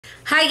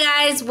Hi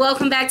guys,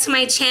 welcome back to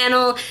my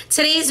channel.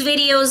 Today's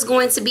video is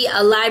going to be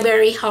a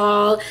library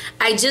haul.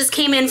 I just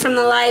came in from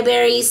the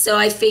library, so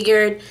I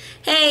figured,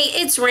 hey,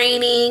 it's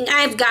raining.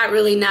 I've got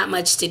really not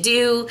much to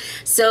do,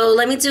 so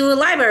let me do a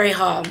library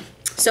haul.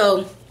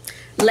 So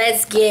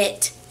let's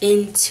get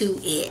into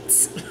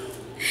it.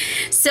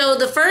 So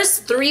the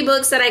first 3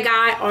 books that I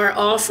got are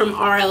all from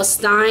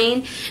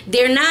r.l.stine.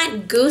 They're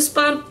not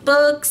Goosebump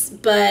books,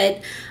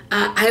 but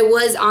I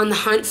was on the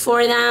hunt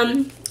for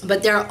them,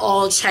 but they're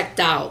all checked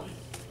out.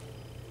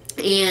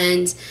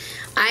 And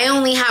I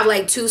only have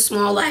like 2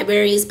 small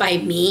libraries by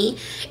me,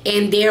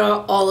 and they're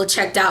all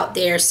checked out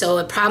there.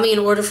 So probably in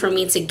order for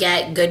me to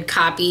get good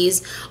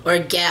copies or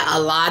get a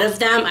lot of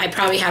them, I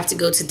probably have to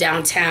go to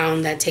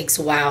downtown. That takes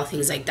a while,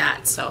 things like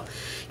that. So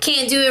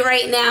can't do it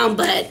right now,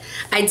 but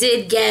I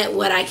did get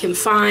what I can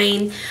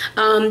find.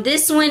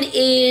 This one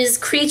is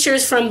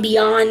Creatures from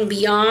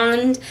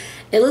Beyond.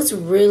 It looks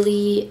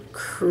really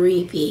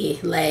creepy.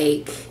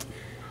 Like,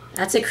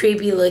 that's a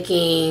creepy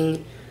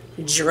looking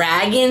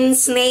dragon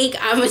snake,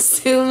 I'm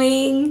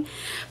assuming.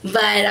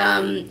 But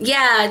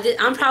yeah,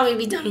 I'm probably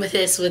be done with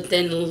this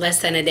within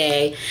less than a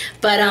day.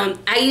 But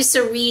I used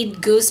to read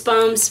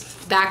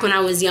Goosebumps back when I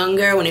was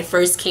younger, when it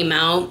first came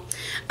out.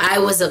 I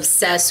was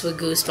obsessed with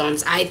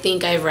Goosebumps. I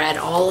think I read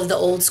all of the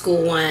old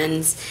school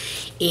ones,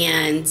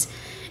 and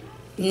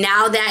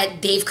now that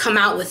they've come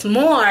out with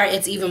more,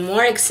 it's even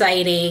more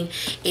exciting,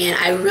 and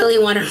I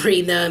really want to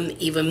read them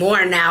even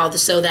more now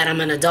so that I'm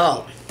an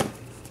adult.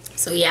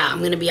 So yeah, I'm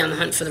going to be on the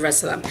hunt for the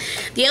rest of them.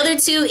 The other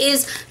 2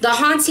 is The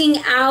Haunting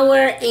Hour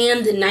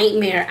and The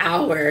Nightmare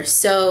Hour.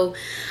 So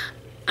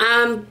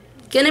I'm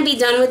going to be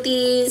done with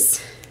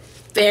these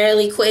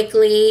fairly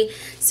quickly.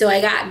 So I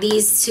got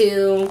these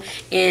 2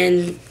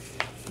 and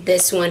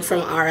this one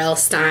from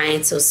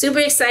r.l.stine. So super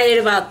excited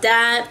about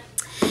that.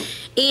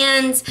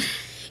 And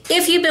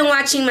if you've been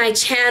watching my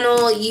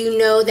channel, you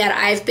know that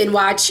I've been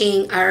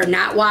watching, or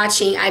not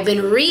watching, I've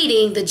been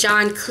reading the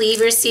John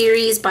Cleaver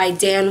series by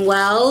Dan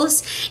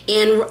Wells.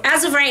 And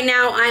as of right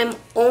now, I'm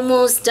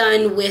almost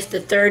done with the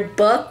 3rd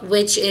book,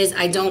 which is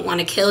I Don't Want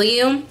to Kill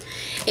You.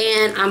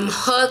 And I'm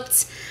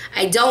hooked.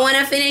 I don't want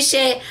to finish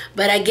it,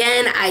 but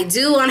again, I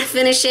do want to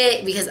finish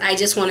it because I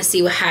just want to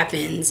see what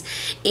happens.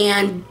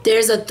 And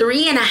there's a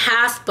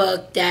 3.5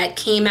 book that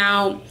came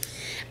out.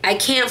 I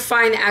can't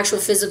find the actual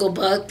physical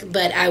book,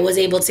 but I was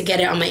able to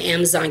get it on my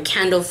Amazon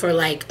Kindle for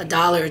like $1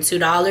 or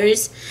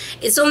 $2.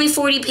 It's only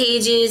 40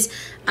 pages.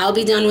 I'll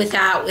be done with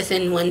that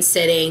within one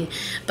sitting.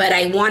 But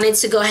I wanted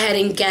to go ahead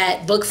and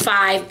get book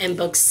 5 and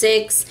book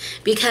 6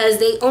 because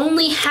they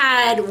only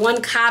had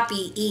 1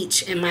 copy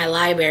each in my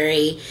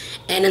library,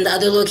 and in the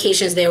other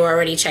locations they were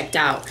already checked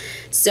out.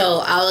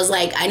 So I was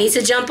like, I need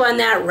to jump on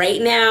that right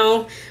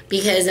now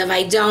because if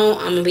I don't,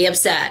 I'm gonna be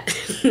upset.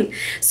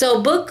 So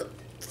book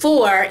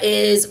 4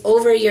 is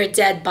Over Your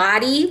Dead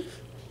Body,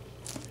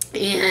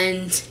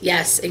 and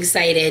yes,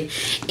 excited.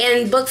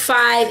 And book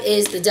 5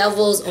 is The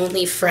Devil's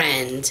Only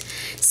Friend.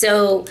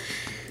 So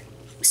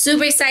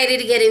super excited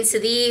to get into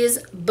these.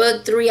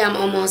 Book 3 I'm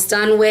almost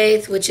done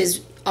with, which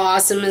is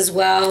awesome as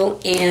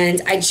well.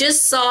 And I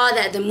just saw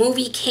that the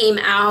movie came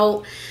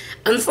out.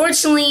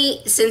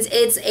 Unfortunately, since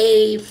it's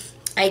a,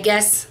 I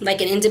guess, like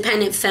an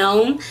independent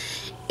film,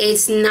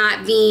 it's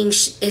not being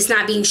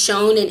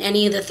shown in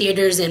any of the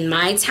theaters in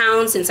my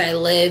town. Since I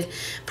live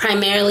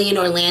primarily in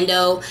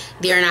Orlando,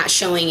 they're not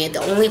showing it.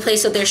 The only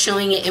place that they're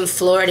showing it in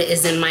Florida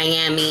is in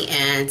Miami,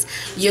 and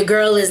your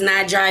girl is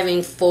not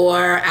driving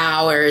 4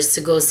 hours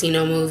to go see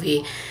no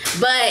movie.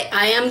 But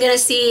I am gonna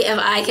see if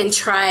I can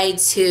try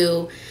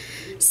to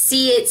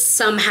see it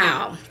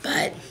somehow.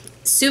 But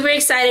super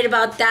excited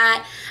about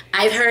that.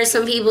 I've heard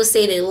some people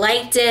say they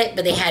liked it,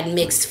 but they had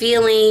mixed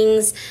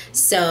feelings.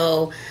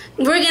 So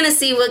we're going to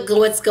see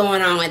what's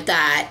going on with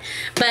that.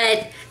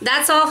 But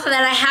that's all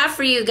that I have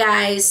for you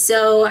guys.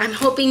 So I'm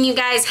hoping you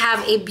guys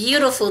have a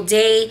beautiful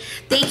day.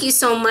 Thank you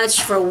so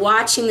much for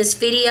watching this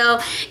video.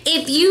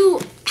 If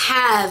you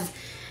have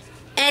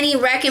any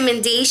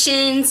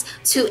recommendations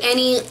to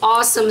any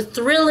awesome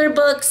thriller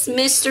books,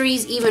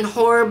 mysteries, even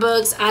horror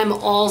books, I'm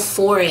all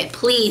for it.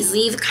 Please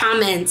leave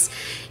comments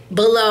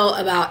below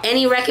about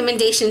any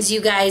recommendations you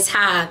guys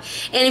have.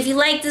 And if you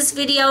like this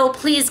video,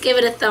 please give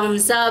it a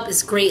thumbs up.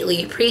 It's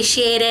greatly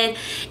appreciated.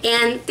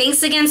 And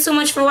thanks again so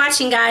much for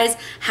watching, guys.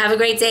 Have a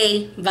great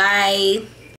day. Bye.